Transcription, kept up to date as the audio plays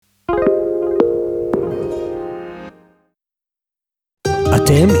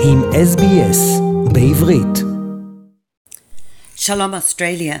אתם עם SBS בעברית. Shalom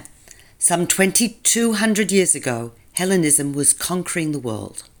Australia. Some 2,200 years ago, Hellenism was conquering the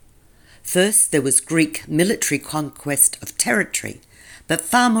world. First, there was Greek military conquest of territory, but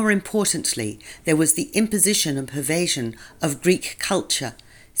far more importantly, there was the imposition and pervasion of Greek culture,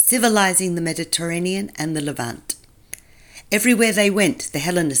 civilizing the Mediterranean and the Levant. Everywhere they went, the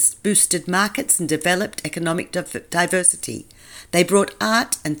Hellenists boosted markets and developed economic diversity. They brought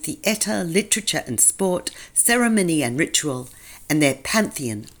art and theatre, literature and sport, ceremony and ritual, and their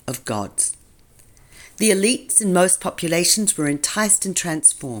pantheon of gods. The elites in most populations were enticed and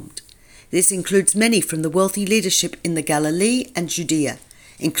transformed. This includes many from the wealthy leadership in the Galilee and Judea,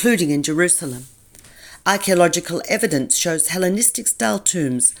 including in Jerusalem. Archaeological evidence shows Hellenistic-style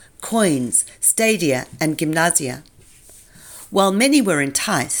tombs, coins, stadia and gymnasia. While many were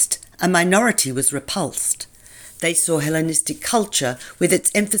enticed, a minority was repulsed. They saw Hellenistic culture, with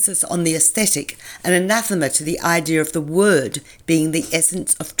its emphasis on the aesthetic, an anathema to the idea of the word being the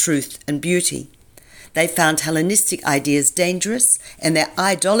essence of truth and beauty. They found Hellenistic ideas dangerous and their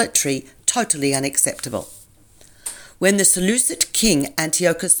idolatry totally unacceptable. When the Seleucid king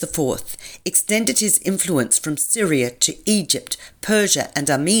Antiochus IV extended his influence from Syria to Egypt, Persia and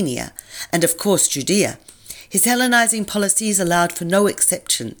Armenia, and of course Judea, his Hellenizing policies allowed for no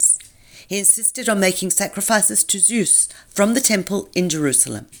exceptions. He insisted on making sacrifices to Zeus from the temple in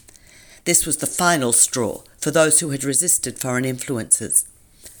Jerusalem. This was the final straw for those who had resisted foreign influences.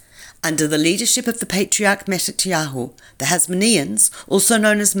 Under the leadership of the patriarch Mattatyahu, the Hasmoneans, also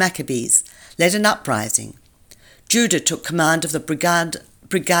known as Maccabees, led an uprising. Judah took command of the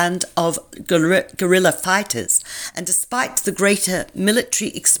brigand of guerrilla fighters, and despite the greater military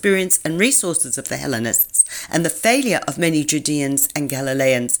experience and resources of the Hellenists and the failure of many Judeans and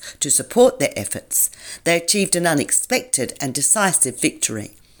Galileans to support their efforts, they achieved an unexpected and decisive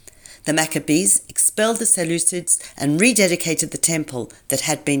victory. The Maccabees expelled the Seleucids and rededicated the temple that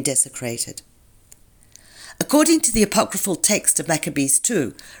had been desecrated. According to the apocryphal text of Maccabees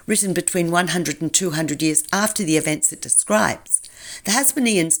II, written between 100 and 200 years after the events it describes, the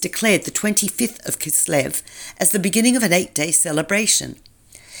Hasmoneans declared the 25th of Kislev as the beginning of an 8-day celebration.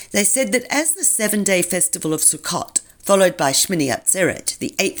 They said that as the 7-day festival of Sukkot, followed by Shmini Atzeret,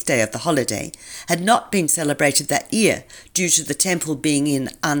 the 8th day of the holiday, had not been celebrated that year due to the temple being in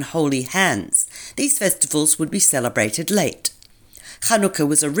unholy hands, these festivals would be celebrated late. Chanukah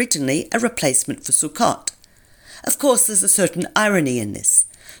was originally a replacement for Sukkot. Of course, there's a certain irony in this.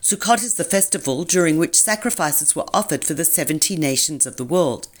 Sukkot is the festival during which sacrifices were offered for the 70 nations of the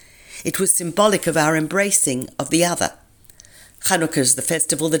world. It was symbolic of our embracing of the other. Chanukah is the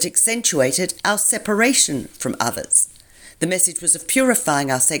festival that accentuated our separation from others. The message was of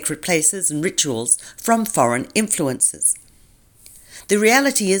purifying our sacred places and rituals from foreign influences. The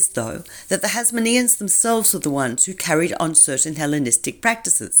reality is, though, that the Hasmoneans themselves were the ones who carried on certain Hellenistic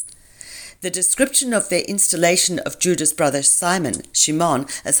practices. The description of their installation of Judah's brother Simon, Shimon,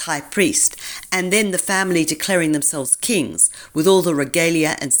 as high priest, and then the family declaring themselves kings, with all the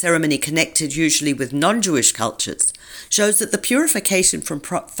regalia and ceremony connected usually with non-Jewish cultures, shows that the purification from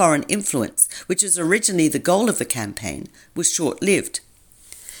foreign influence, which was originally the goal of the campaign, was short-lived.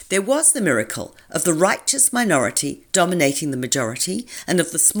 There was the miracle of the righteous minority dominating the majority and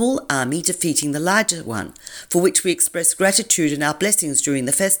of the small army defeating the larger one, for which we express gratitude and our blessings during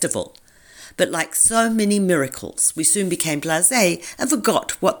the festival. But like so many miracles, we soon became blasé and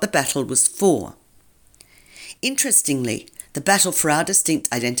forgot what the battle was for. Interestingly, the battle for our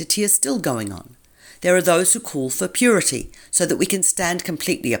distinct identity is still going on. There are those who call for purity, so that we can stand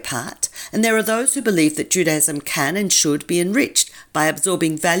completely apart, and there are those who believe that Judaism can and should be enriched by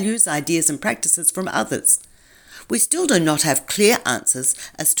absorbing values, ideas and practices from others. We still do not have clear answers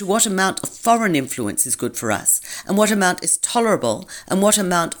as to what amount of foreign influence is good for us, and what amount is tolerable, and what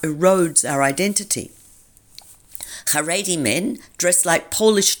amount erodes our identity. Haredi men dress like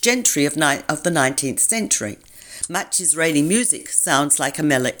Polish gentry of the 19th century. Much Israeli music sounds like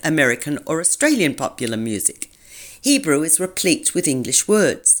American or Australian popular music. Hebrew is replete with English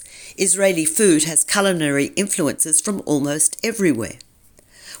words. Israeli food has culinary influences from almost everywhere.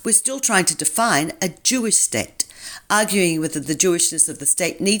 We're still trying to define a Jewish state, arguing whether the Jewishness of the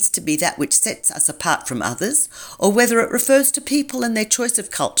state needs to be that which sets us apart from others, or whether it refers to people and their choice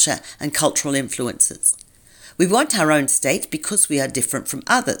of culture and cultural influences. We want our own state because we are different from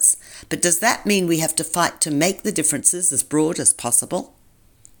others, but does that mean we have to fight to make the differences as broad as possible?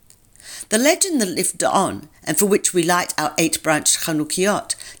 The legend that lived on, and for which we light our 8-branch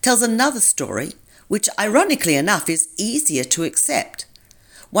Chanukiot, tells another story, which ironically enough is easier to accept.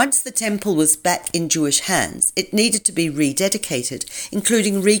 Once the temple was back in Jewish hands, it needed to be rededicated,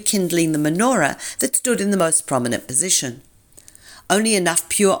 including rekindling the menorah that stood in the most prominent position. Only enough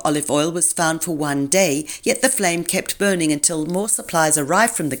pure olive oil was found for 1 day, yet the flame kept burning until more supplies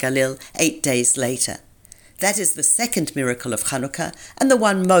arrived from the Galil 8 days later. That is the second miracle of Hanukkah and the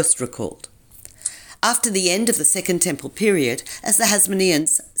one most recalled. After the end of the Second Temple period, as the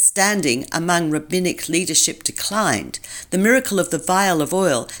Hasmoneans' standing among rabbinic leadership declined, the miracle of the vial of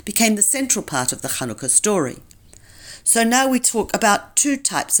oil became the central part of the Hanukkah story. So now we talk about two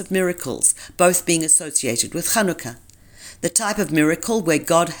types of miracles, both being associated with Hanukkah. The type of miracle where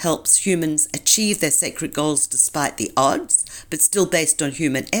God helps humans achieve their sacred goals despite the odds, but still based on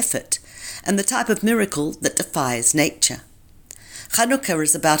human effort, and the type of miracle that defies nature. Hanukkah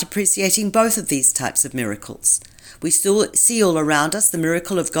is about appreciating both of these types of miracles. We still see all around us the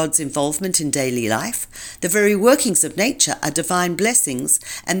miracle of God's involvement in daily life. The very workings of nature are divine blessings,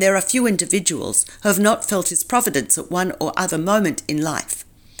 and there are few individuals who have not felt His providence at one or other moment in life.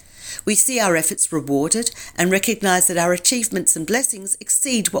 We see our efforts rewarded and recognize that our achievements and blessings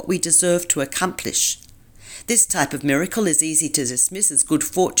exceed what we deserve to accomplish. This type of miracle is easy to dismiss as good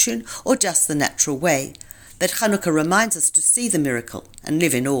fortune or just the natural way, but Hanukkah reminds us to see the miracle and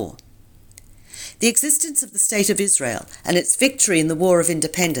live in awe. The existence of the State of Israel and its victory in the War of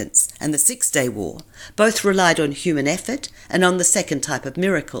Independence and the Six-Day War both relied on human effort and on the second type of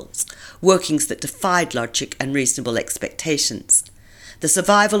miracles, workings that defied logic and reasonable expectations. The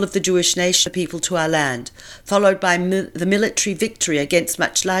survival of the Jewish nation, the people to our land, followed by the military victory against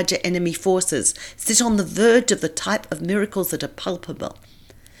much larger enemy forces, sit on the verge of the type of miracles that are palpable.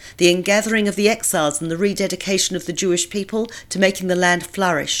 The ingathering of the exiles and the rededication of the Jewish people to making the land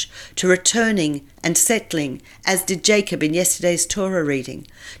flourish, to returning and settling, as did Jacob in yesterday's Torah reading,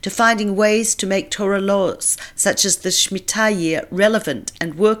 to finding ways to make Torah laws, such as the Shemitah year, relevant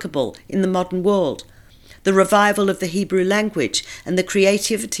and workable in the modern world, the revival of the Hebrew language and the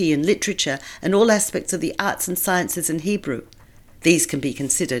creativity in literature and all aspects of the arts and sciences in Hebrew. These can be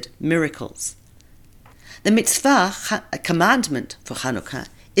considered miracles. The mitzvah, a commandment for Hanukkah,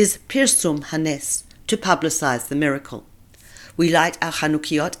 is Pirsum Hanes, to publicize the miracle. We light our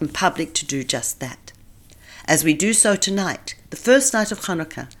Chanukiot in public to do just that. As we do so tonight, the first night of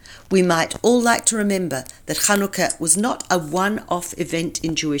Hanukkah, we might all like to remember that Hanukkah was not a one-off event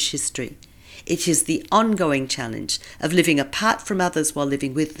in Jewish history. It is the ongoing challenge of living apart from others while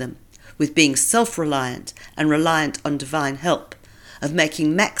living with them, with being self-reliant and reliant on divine help, of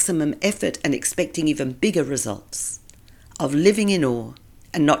making maximum effort and expecting even bigger results, of living in awe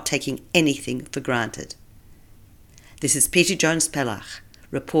and not taking anything for granted. This is Peter Jones-Pellach,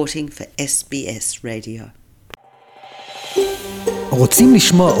 reporting for SBS Radio. רוצים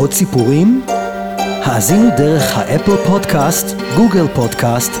לשמוע עוד סיפורים? האזינו דרך האפל פודקאסט, גוגל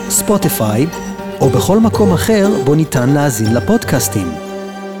פודקאסט, ספוטיפיי, או בכל מקום אחר בו ניתן להאזין לפודקאסטים.